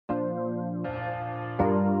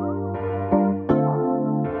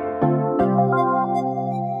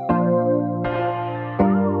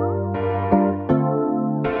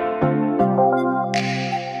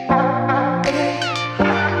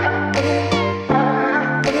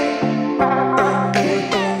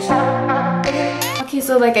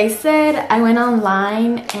So like I said, I went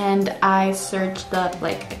online and I searched up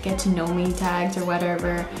like get to know me tags or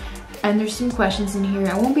whatever, and there's some questions in here.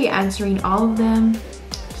 I won't be answering all of them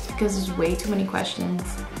just because there's way too many questions.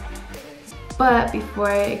 But before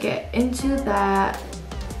I get into that,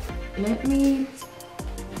 let me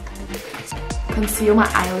conceal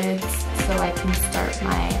my eyelids so I can start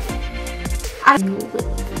my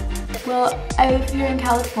Well, I live here in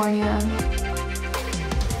California,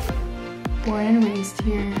 born and raised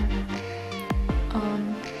here.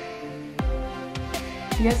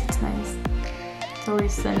 I guess it's nice. It's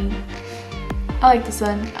always sunny. I like the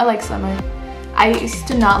sun. I like summer. I used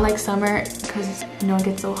to not like summer because you know it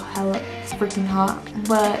gets so hella freaking hot,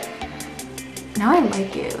 but now I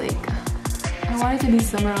like it. Like, I want it to be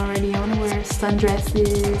summer already. I want to wear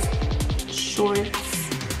sundresses, shorts,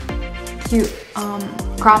 cute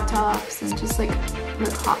crop tops, and just like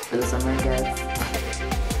look hot for the summer, I guess.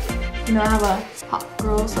 You know, I have a hot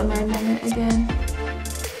girl summer moment again.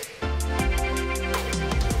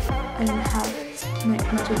 I didn't have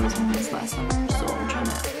much of those moments last summer, so I'm trying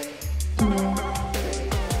to, you know,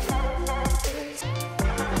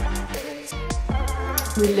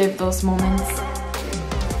 relive those moments,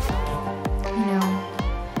 you know.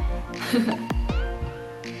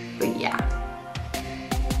 But yeah,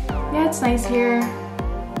 it's nice here.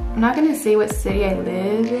 I'm not gonna say what city I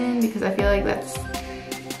live in because I feel like that's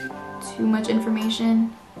too much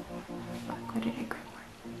information. Fuck, what did I grab?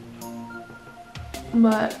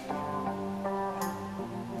 But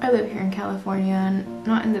I live here in California, and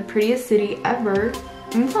not in the prettiest city ever.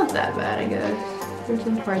 I mean, it's not that bad, I guess. There's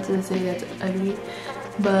some parts of the city that's ugly,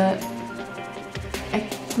 but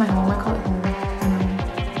it's my home. I call it home.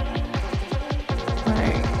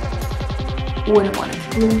 I wouldn't want to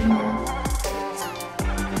live here,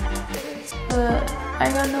 but I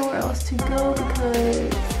got nowhere else to go because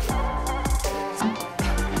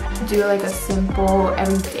I do like a simple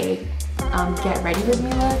everyday get ready with me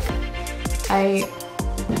look. I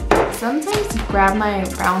sometimes grab my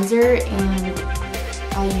bronzer and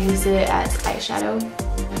I use it as eyeshadow.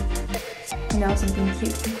 You know, something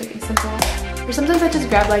cute and quick and simple. Or sometimes I just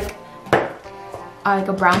grab like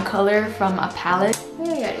a brown color from a palette. Oh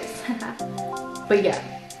yeah, it is. But yeah,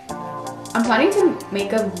 I'm planning to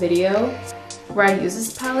make a video where I use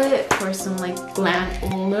this palette for some like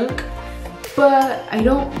glam look, but I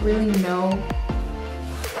don't really know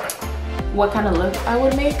what kind of look I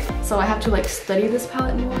would make, so I have to like study this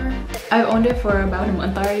palette more. I've owned it for about a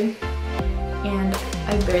month already and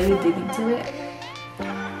I barely dig into it,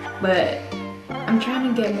 but I'm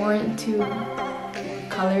trying to get more into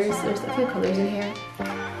colors. There's a few colors in here,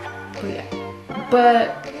 but yeah.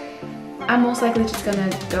 But I'm most likely just gonna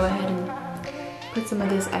go ahead and put some of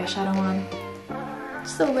this eyeshadow on,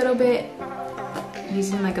 just a little bit,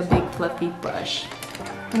 using like a big fluffy brush,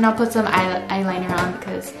 and I'll put some eyeliner on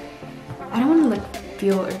because I don't want to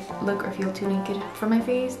look or feel too naked for my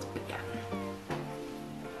face. But yeah.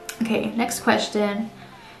 Okay, next question.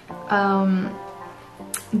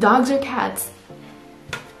 Dogs or cats?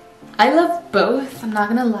 I love both, I'm not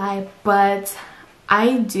gonna lie, but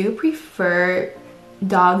I do prefer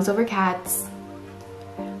dogs over cats.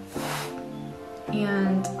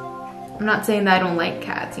 And I'm not saying that I don't like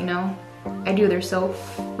cats, you know? I do, they're so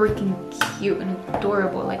freaking cute and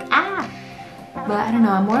adorable, like but I don't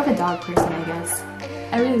know, I'm more of a dog person, I guess.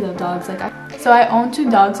 I really love dogs. So I own 2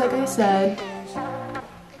 dogs, like I said.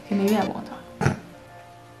 Okay, maybe I won't talk.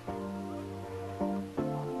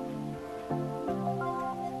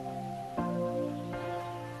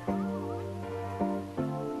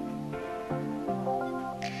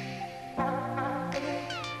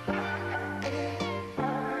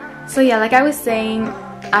 So yeah, like I was saying,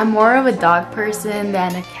 I'm more of a dog person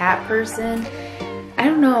than a cat person. I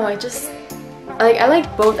don't know, I just I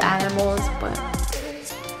like both animals, but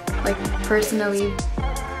like personally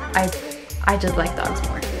I just like dogs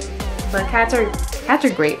more. But cats are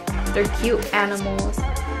great. They're cute animals.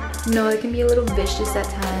 You know, they can be a little vicious at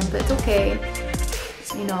times, but it's okay.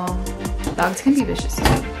 You know, dogs can be vicious too,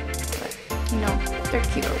 but you know, they're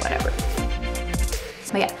cute or whatever.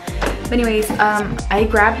 But yeah. But anyways, I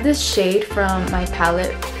grabbed this shade from my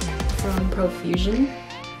palette from Profusion.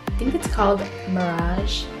 I think it's called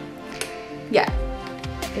Mirage. Yeah,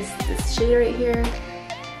 it's this shade right here.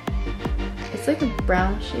 It's like a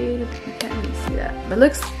brown shade. You can't really see that, but it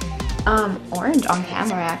looks orange on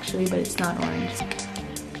camera actually, but it's not orange.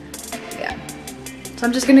 Yeah. So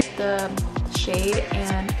I'm just gonna get the shade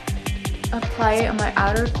and apply it on my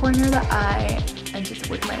outer corner of the eye and just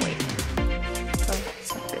work my way in. So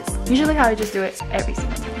like this. Usually how I just do it every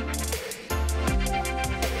single time.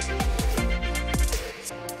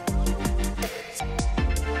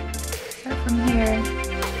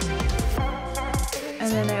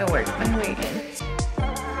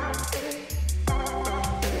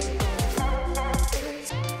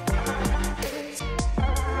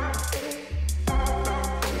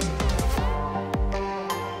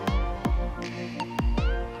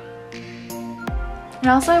 And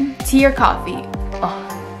also tea or coffee.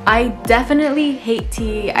 Oh, I definitely hate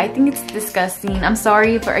tea. I think it's disgusting. I'm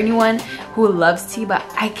sorry for anyone who loves tea, but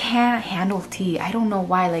I can't handle tea. I don't know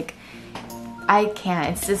why. Like, I can't.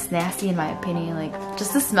 It's just nasty in my opinion. Like,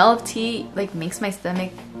 just the smell of tea like makes my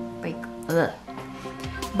stomach like ugh.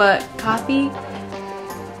 But coffee,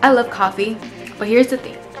 I love coffee. But here's the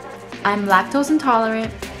thing. I'm lactose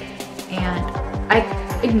intolerant and I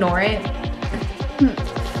ignore it.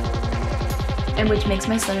 And which makes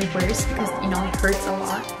my stomach worse because, you know, it hurts a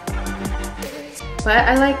lot. But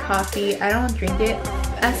I like coffee. I don't drink it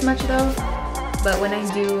as much though. But when I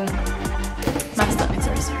do, my stomach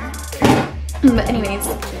starts to hurt. But anyways,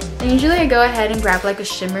 and usually I go ahead and grab like a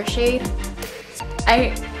shimmer shade.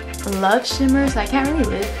 I love shimmer, so I can't really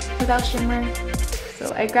live without shimmer.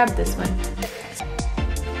 So I grabbed this one.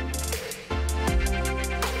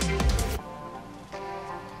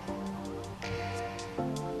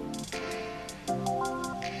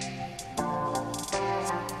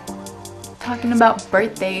 Talking about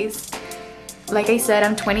birthdays, like I said,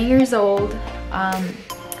 I'm 20 years old.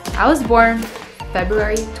 I was born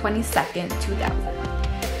February 22nd, 2000,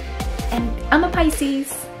 and I'm a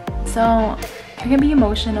Pisces, so I can be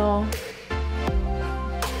emotional.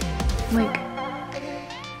 Like,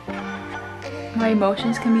 my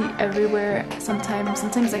emotions can be everywhere.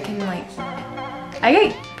 Sometimes I can I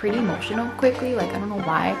get pretty emotional quickly. Like, I don't know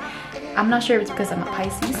why. I'm not sure if it's because I'm a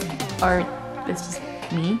Pisces or it's just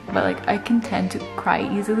me, but like I can tend to cry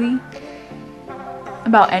easily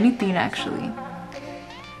about anything actually.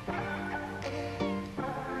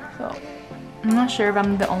 So I'm not sure if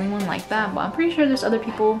I'm the only one like that, but I'm pretty sure there's other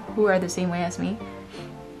people who are the same way as me.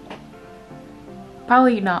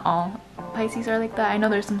 Probably not all Pisces are like that. I know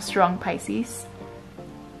there's some strong Pisces.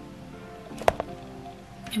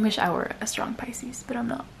 I wish I were a strong Pisces, but I'm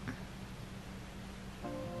not.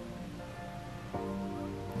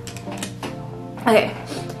 Okay,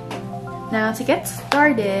 now to get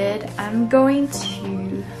started, I'm going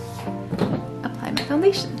to apply my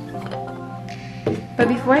foundation. But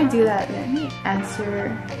before I do that, let me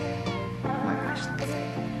answer more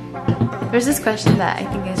questions. There's this question that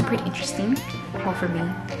I think is pretty interesting, well, for me.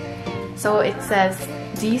 So it says,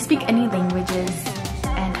 do you speak any languages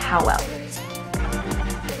and how well?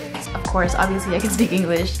 Of course, obviously I can speak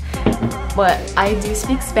English, but I do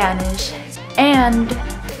speak Spanish and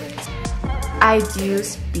I do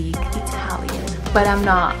speak Italian, but I'm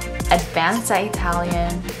not advanced at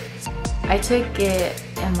Italian. I took it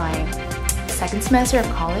in my second semester of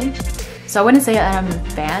college, so I wouldn't say that I'm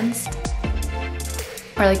advanced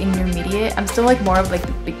or like intermediate. I'm still like more of like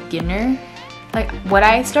the beginner. Like, what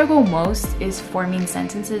I struggle most is forming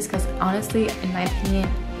sentences, because honestly, in my opinion,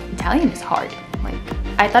 Italian is hard. Like,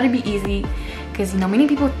 I thought it'd be easy because, you know, many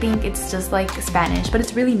people think it's just like Spanish, but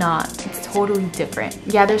it's really not. It's totally different.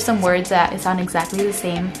 Yeah, there's some words that sound exactly the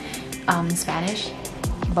same in Spanish,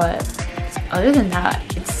 but other than that,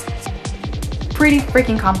 it's pretty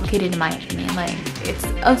freaking complicated in my opinion. Like, it's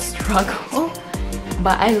a struggle,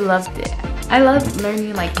 but I loved it. I love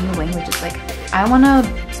learning like new languages. Like, I want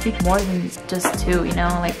to speak more than just two, you know?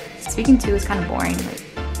 Like, speaking two is kind of boring. Like,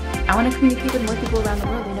 I want to communicate with more people around the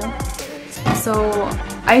world, you know? So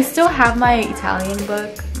I still have my Italian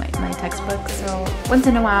book, my textbook, so once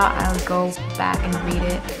in a while I'll go back and read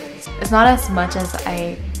it. It's not as much as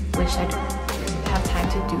I wish I'd have time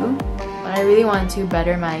to do, but I really want to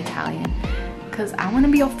better my Italian because I want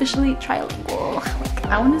to be officially trilingual. Like,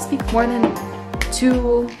 I want to speak more than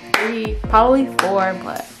 2, 3, probably 4,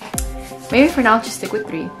 but maybe for now I'll just stick with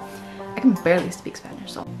 3. I can barely speak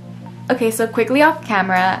Spanish, so. Okay, so quickly off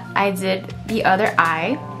camera, I did the other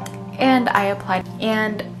eye. And I applied,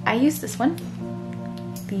 and I used this one,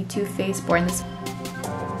 the Too Faced Born This.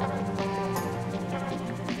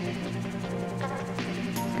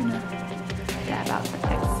 I'm gonna dab out the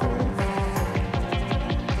excess.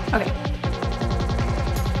 Okay.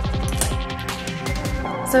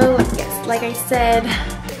 So yes, like I said,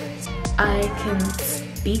 I can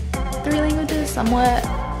speak 3 languages somewhat.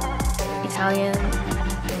 Italian,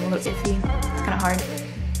 a little iffy. It's kind of hard,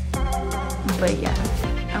 but yeah.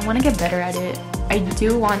 I want to get better at it. I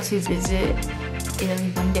do want to visit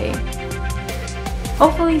Italy one day.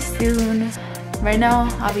 Hopefully soon. Right now,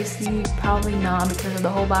 obviously, probably not because of the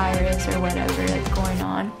whole virus or whatever that's going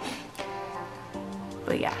on.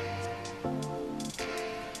 But yeah.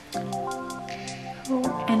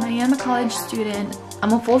 Oh, and I am a college student.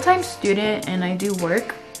 I'm a full-time student and I do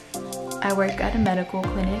work. I work at a medical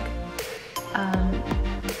clinic.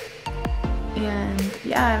 And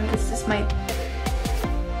yeah, this is my,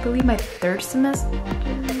 I believe my 3rd semester.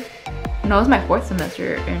 No, it was my 4th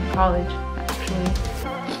semester in college, actually.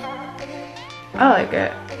 I like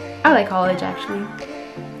it. I like college actually.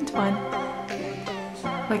 It's fun.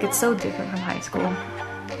 Like, it's so different from high school.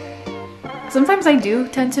 Sometimes I do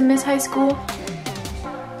tend to miss high school,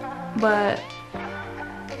 but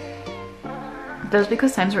that's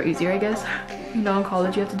because times were easier, I guess. You know, in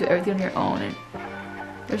college you have to do everything on your own and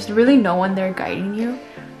there's really no one there guiding you.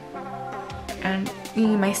 And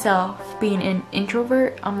me, myself, being an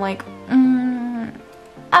introvert, I'm like,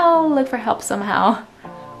 I'll look for help somehow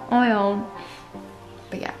on my own.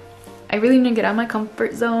 But yeah, I really need to get out of my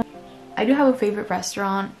comfort zone. I do have a favorite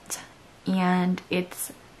restaurant and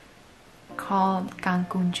it's called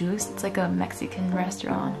Cancun Juice. It's like a Mexican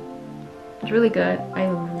restaurant. It's really good. I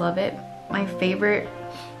love it. My favorite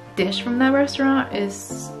dish from that restaurant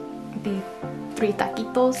is the 3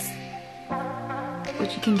 taquitos,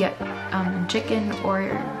 which you can get chicken or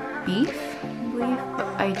beef, I believe, but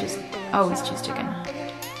I always choose chicken.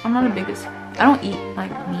 I'm not the biggest, I don't eat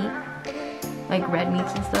like meat, like red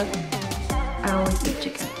meats and stuff. I always eat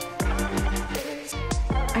chicken.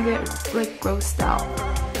 I get like grossed out.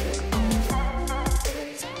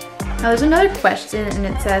 Now there's another question and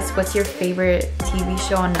it says, what's your favorite TV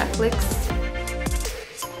show on Netflix?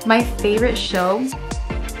 My favorite show?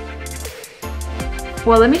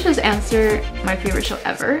 Well, let me just answer my favorite show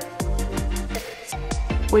ever.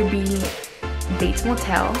 Would be Bates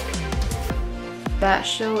Motel. That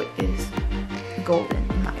show is golden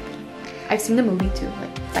in my opinion. I've seen the movie too,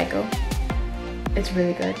 like Psycho. It's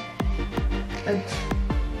really good.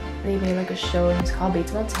 They made like a show and it's called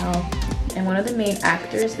Bates Motel. And one of the main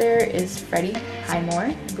actors there is Freddie Highmore.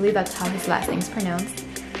 I believe that's how his last name is pronounced.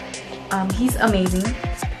 He's amazing.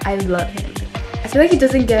 I love him. I feel like he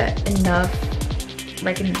doesn't get enough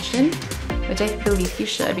recognition, which I believe he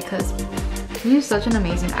should because he's such an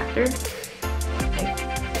amazing actor. Like,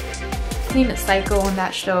 playing a psycho on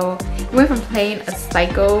that show, he went from playing a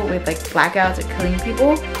psycho with like blackouts or killing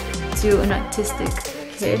people to an autistic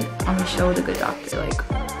kid on the show The Good Doctor. Like,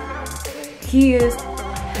 he is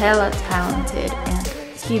hella talented and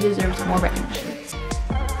he deserves more recognition.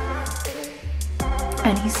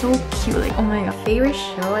 And he's so cute, like, oh my god. Favorite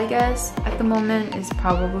show, I guess, at the moment is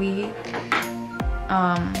probably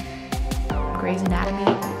Grey's Anatomy.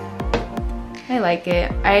 I like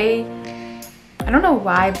it. I don't know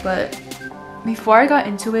why, but before I got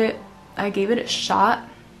into it, I gave it a shot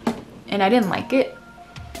and I didn't like it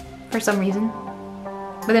for some reason.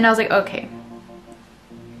 But then I was like, okay,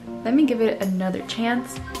 let me give it another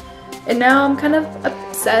chance. And now I'm kind of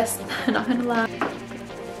obsessed, not gonna lie.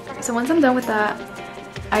 So once I'm done with that,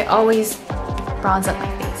 I always bronze up my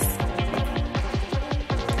face.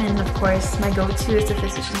 And of course, my go-to is the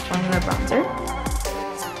Physicians Formula bronzer.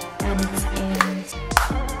 And it's in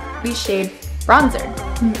Reshade Bronzer.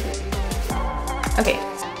 Okay.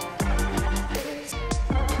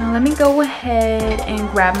 Now let me go ahead and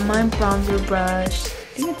grab my bronzer brush.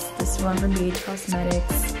 I think it's this one from BH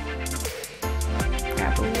Cosmetics.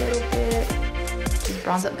 Grab a little bit. Just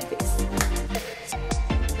bronze up my face.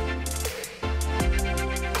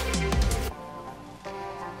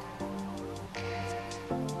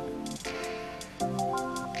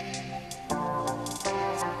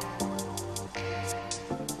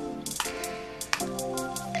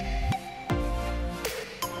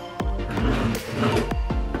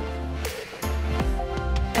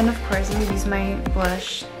 And of course, I'm gonna use my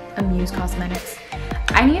blush, Amuse Cosmetics.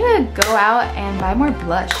 I need to go out and buy more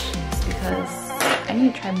blush because I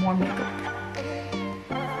need to try more makeup.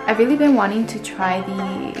 I've really been wanting to try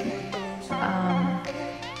the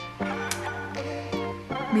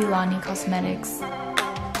Milani Cosmetics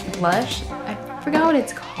blush. I forgot what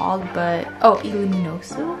it's called, but oh,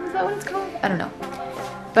 Illuminoso, is that what it's called? I don't know.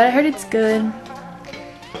 But I heard it's good.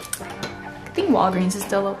 I think Walgreens is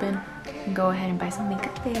still open. Go ahead and buy some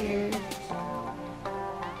makeup there.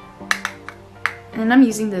 And then I'm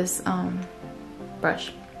using this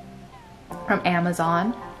brush from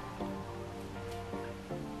Amazon.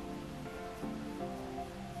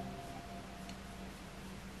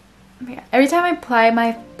 Yeah. Every time I apply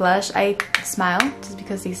my blush, I smile, just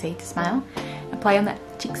because they say to smile. Apply on the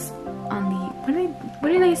cheeks, on the what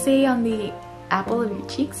do they say, on the apple of your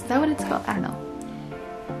cheeks? Is that what it's called? I don't know.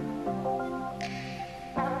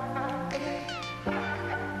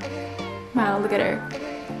 Wow, look at her.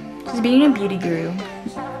 She's being a beauty guru.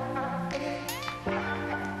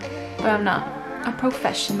 But I'm not a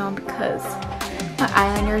professional because my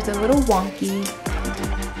eyeliner is a little wonky.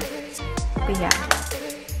 But yeah.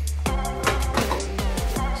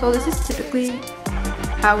 So this is typically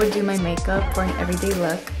how I would do my makeup for an everyday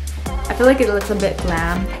look. I feel like it looks a bit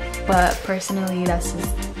glam, but personally that's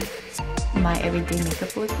just my everyday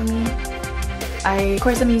makeup look for me. Of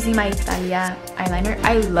course, I'm using my Italia eyeliner.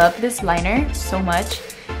 I love this liner so much.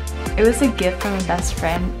 It was a gift from a best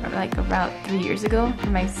friend like about 3 years ago for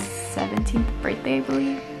my 17th birthday, I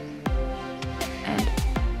believe. And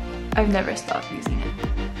I've never stopped using it.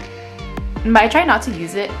 But I try not to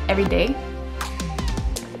use it every day.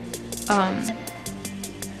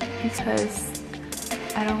 Because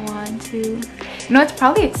I don't want to. You know, it's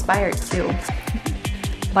probably expired too.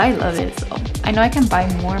 But I love it, so I know I can buy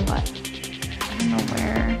more, but I don't know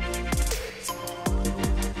where.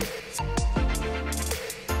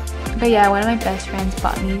 But yeah, one of my best friends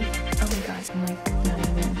bought me. Oh my god, I'm like not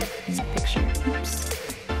even in the picture. Oops.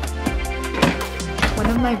 One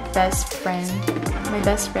of my best friend,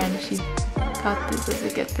 she got this as a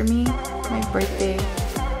gift for me for my birthday.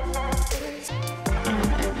 And I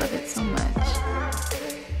love it so much.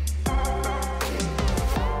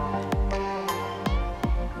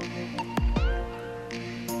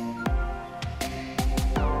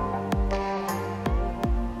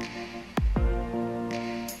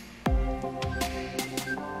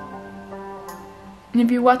 And if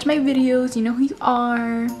you watch my videos, you know who you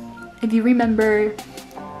are. If you remember,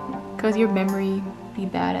 because your memory be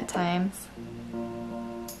bad at times.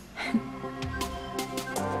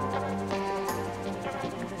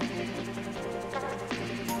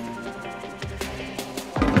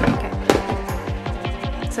 Okay.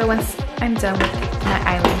 So once I'm done with my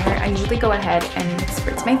eyeliner, I usually go ahead and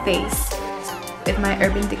spritz my face with my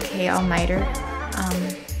Urban Decay All-Nighter.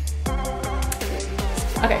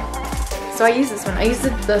 Okay. So I use this one. I used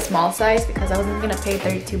the small size because I wasn't gonna pay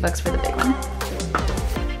 32 bucks for the big one.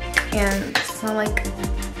 And it's not like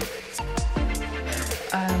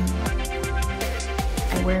I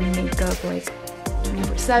wear makeup like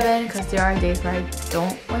 24/7 because there are days where I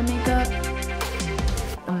don't wear makeup.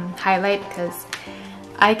 Highlight, because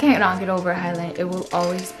I can't knock it over highlight. It will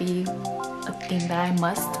always be a thing that I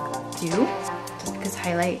must do just because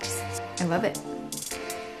highlights, I love it.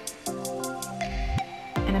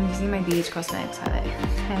 And I'm using my BH Cosmetics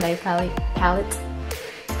highlight palette.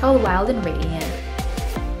 It's called Wild and Radiant.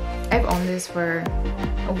 I've owned this for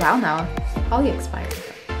a while now. Probably expired.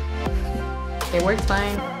 It works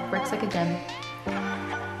fine. Works like a gem.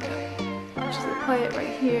 I'll just apply it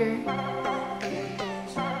right here.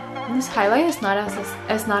 And this highlight is not as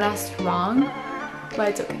strong, but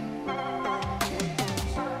it's okay.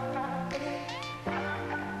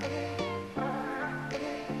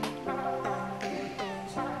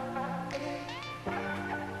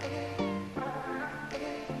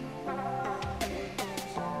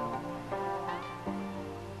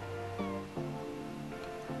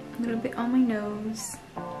 A little bit on my nose.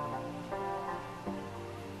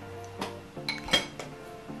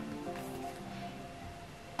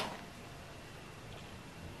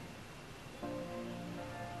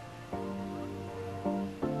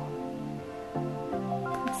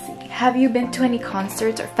 Let's see. Have you been to any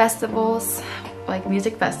concerts or festivals, like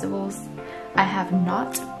music festivals? I have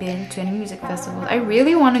not been to any music festivals. I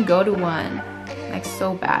really want to go to one, like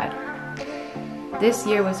so bad. This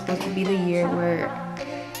year was supposed to be the year where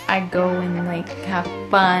I go and like have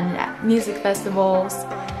fun at music festivals,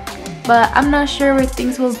 but I'm not sure where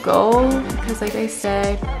things will go because, like I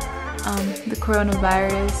said, the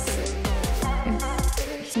coronavirus is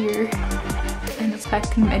here and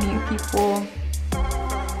affecting many people.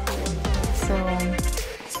 So,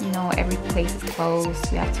 you know, every place is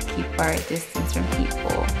closed. We have to keep our distance from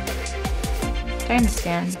people. I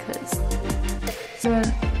understand, because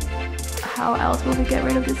how else will we get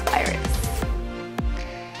rid of this virus?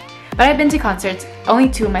 But I've been to concerts, only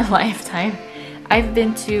 2 in my lifetime. I've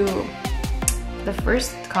been to, the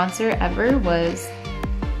first concert ever was,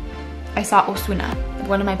 I saw Ozuna with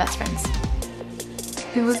one of my best friends.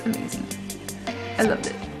 It was amazing. I loved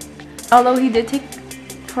it. Although he did take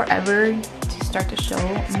forever to start the show,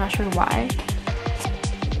 I'm not sure why.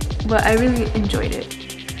 But I really enjoyed it.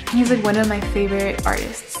 He's like one of my favorite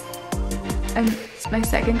artists. And my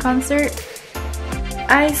second concert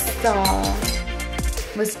I saw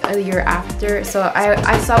was a year after. So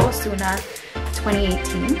I saw Ozuna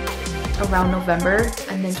 2018 around November,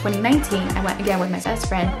 and then 2019 I went again with my best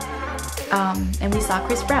friend, and we saw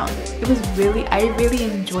Chris Brown. It was really, I really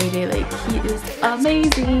enjoyed it. Like, he is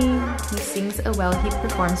amazing. He sings so well, he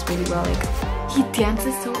performs really well, like he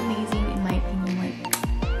dances so amazing in my opinion. Like,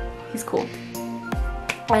 he's cool.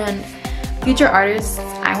 And future artists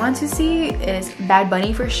I want to see is Bad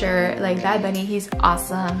Bunny for sure. Like, Bad Bunny, he's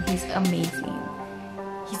awesome, he's amazing.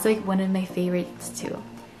 He's like one of my favorites too.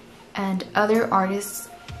 And other artists,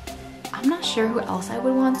 I'm not sure who else I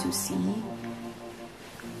would want to see.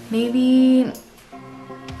 Maybe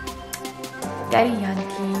Daddy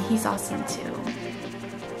Yankee, he's awesome too.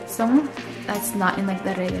 some that's not in like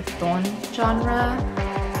the reggaeton genre.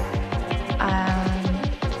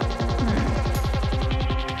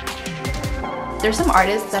 There's some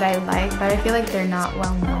artists that I like, but I feel like they're not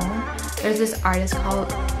well known. There's this artist called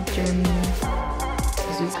Jeremy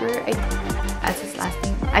Zucker. That's his last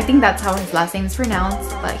name. I think that's how his last name is pronounced,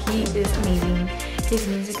 but he is amazing. His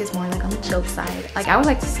music is more like on the chill side. Like, I would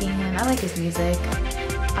like to see him. I like his music.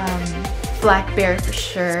 Black Bear for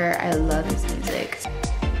sure. I love his music.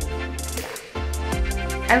 Yeah.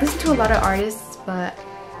 I listen to a lot of artists, but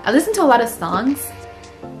I listen to a lot of songs,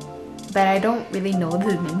 but I don't really know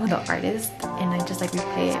the name of the artist, and I just like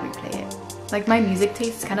replay it. Like, my music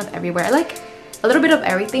taste is kind of everywhere. I like a little bit of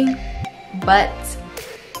everything, but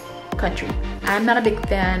country. I'm not a big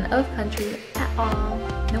fan of country at all.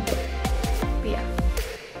 Nope. But yeah.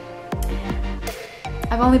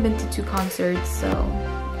 I've only been to 2 concerts, so,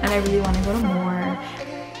 and I really want to go to more.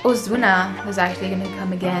 Ozuna is actually going to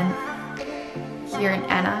come again here in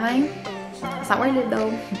Anaheim. That's not where I live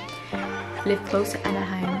though. I live close to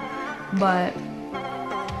Anaheim. But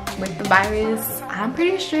with the virus, I'm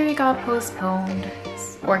pretty sure it got postponed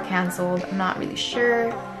or canceled. I'm not really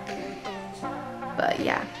sure. But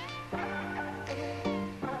yeah.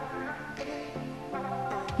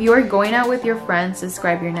 You are going out with your friends,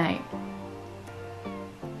 describe your night.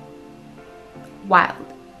 Wild.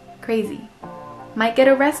 Crazy. Might get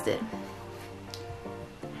arrested.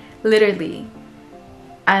 Literally.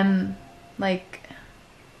 I'm like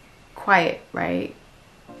quiet, right?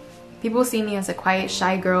 People see me as a quiet,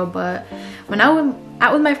 shy girl, but when I'm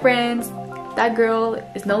out with my friends, that girl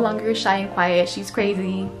is no longer shy and quiet. She's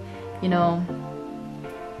crazy, you know,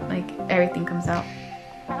 like everything comes out.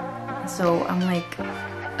 So I'm like,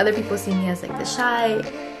 other people see me as like the shy,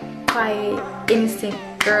 quiet, innocent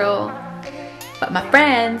girl, but my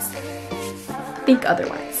friends think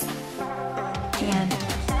otherwise. And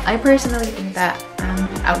I personally think that I'm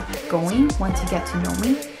outgoing once you get to know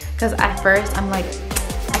me, because at first I'm like,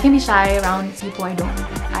 I can be shy around people I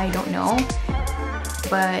don't know,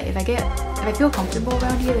 but if I feel comfortable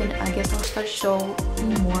around you, then I guess I'll start showing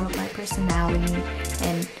more of my personality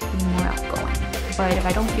and be more outgoing. But if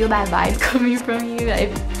I don't feel that vibe coming from you,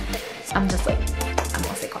 I'm just like, I'm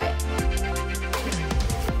gonna stay quiet.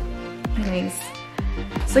 Anyways,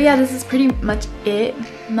 so yeah, this is pretty much it.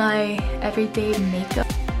 My everyday makeup.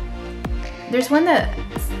 There's one that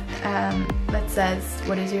says,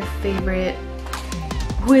 what is your favorite?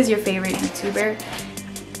 Who is your favorite YouTuber?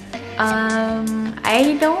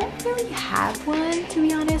 I don't really have one, to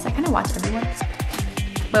be honest. I kind of watch everyone,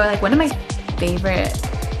 but like one of my favorite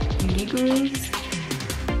beauty gurus,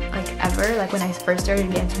 like ever, like when I first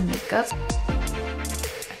started getting into makeup,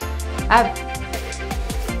 I have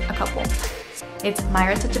a couple. It's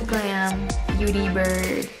Myra Touch of Glam, Beauty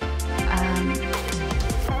Bird,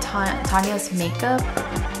 Tanya's Makeup.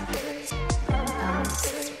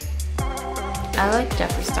 I like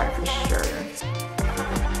Jeffree Star for sure.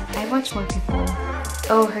 I watch more people.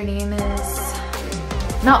 Oh, her name is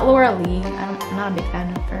not Laura Lee. I'm not a big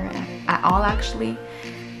fan of her at all, actually.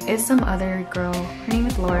 It's some other girl. Her name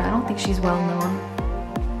is Laura. I don't think she's well known.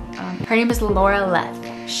 Her name is Laura Leth.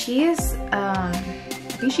 She is, I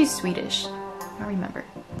think she's Swedish. I don't remember.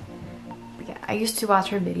 But yeah, I used to watch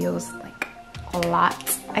her videos like a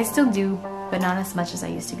lot. I still do, but not as much as I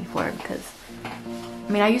used to before, because I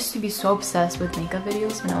mean, I used to be so obsessed with makeup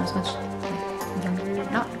videos when I was much like, younger.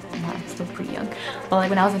 Not, I'm still pretty young, but like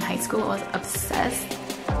when I was in high school, I was obsessed.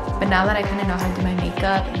 But now that I kind of know how to do my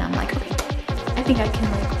makeup, and I'm like, okay, I think I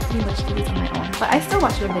can like pretty much do this on my own. But I still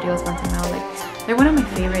watch their videos once in a while. Like, they're one of my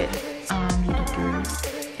favorite beauty gurus.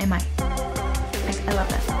 Like, I love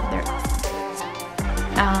them. They're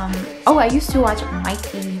awesome. Oh, I used to watch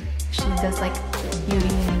Mikey. She does like beauty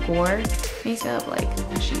and gore makeup. Like,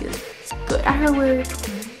 she is good at her work.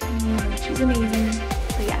 She's amazing.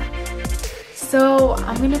 But yeah, so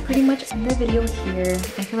I'm gonna pretty much end the video here.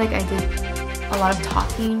 I feel like I did a lot of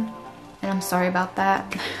talking, and I'm sorry about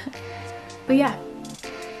that. But yeah,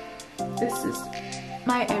 this is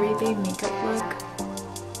my everyday makeup look.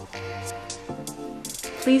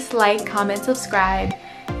 Please like, comment, subscribe.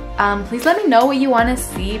 Please let me know what you want to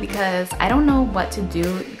see, because I don't know what to do.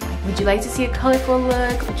 Like, would you like to see a colorful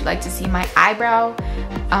look? Would you like to see my eyebrow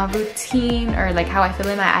routine, or like how I fill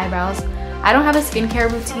in my eyebrows? I don't have a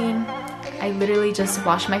skincare routine. I literally just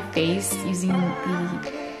wash my face using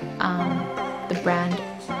the brand,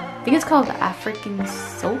 I think it's called African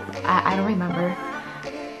Soap. I don't remember,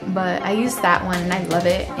 but I use that one and I love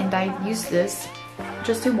it. And I use this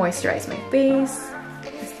just to moisturize my face.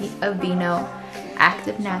 It's the Aveeno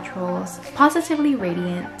Active Naturals Positively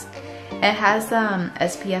Radiant. It has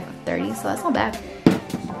SPF of 30, so that's not bad.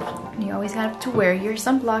 And you always have to wear your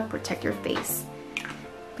sunblock, protect your face.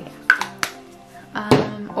 But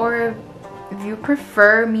yeah. Or if you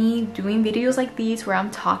prefer me doing videos like these where I'm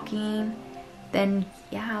talking, then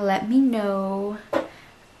yeah, let me know.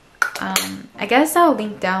 I guess I'll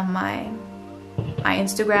link down my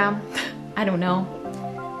Instagram. I don't know.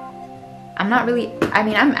 I'm not really, I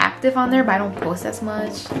mean, I'm active on there, but I don't post as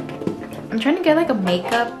much. I'm trying to get like a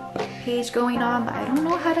makeup page going on, but I don't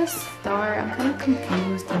know how to start. I'm kind of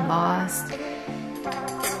confused and lost.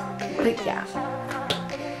 But yeah.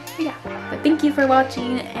 But thank you for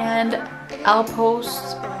watching, and I'll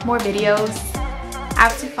post more videos. I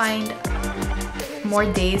have to find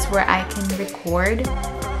more days where I can record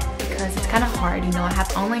because it's kind of hard, you know. I have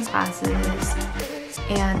online classes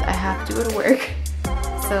and I have to go to work.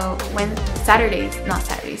 So when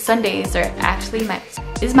Sundays are actually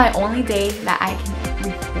my only day that I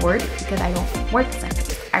can record because I don't work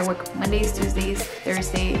Sundays. I work Mondays, Tuesdays,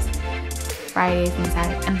 Thursdays, Fridays,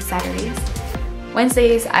 and Saturdays.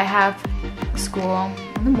 Wednesdays I have school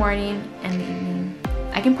in the morning and the evening.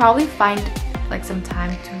 I can probably find like some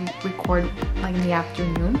time to record like in the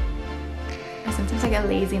afternoon. And sometimes I get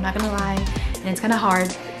lazy, I'm not gonna lie, and it's kind of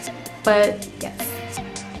hard. But yes,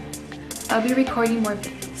 I'll be recording more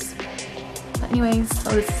videos. But anyways,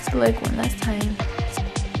 let's do like one last time.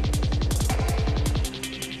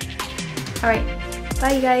 Alright,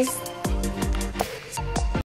 bye you guys.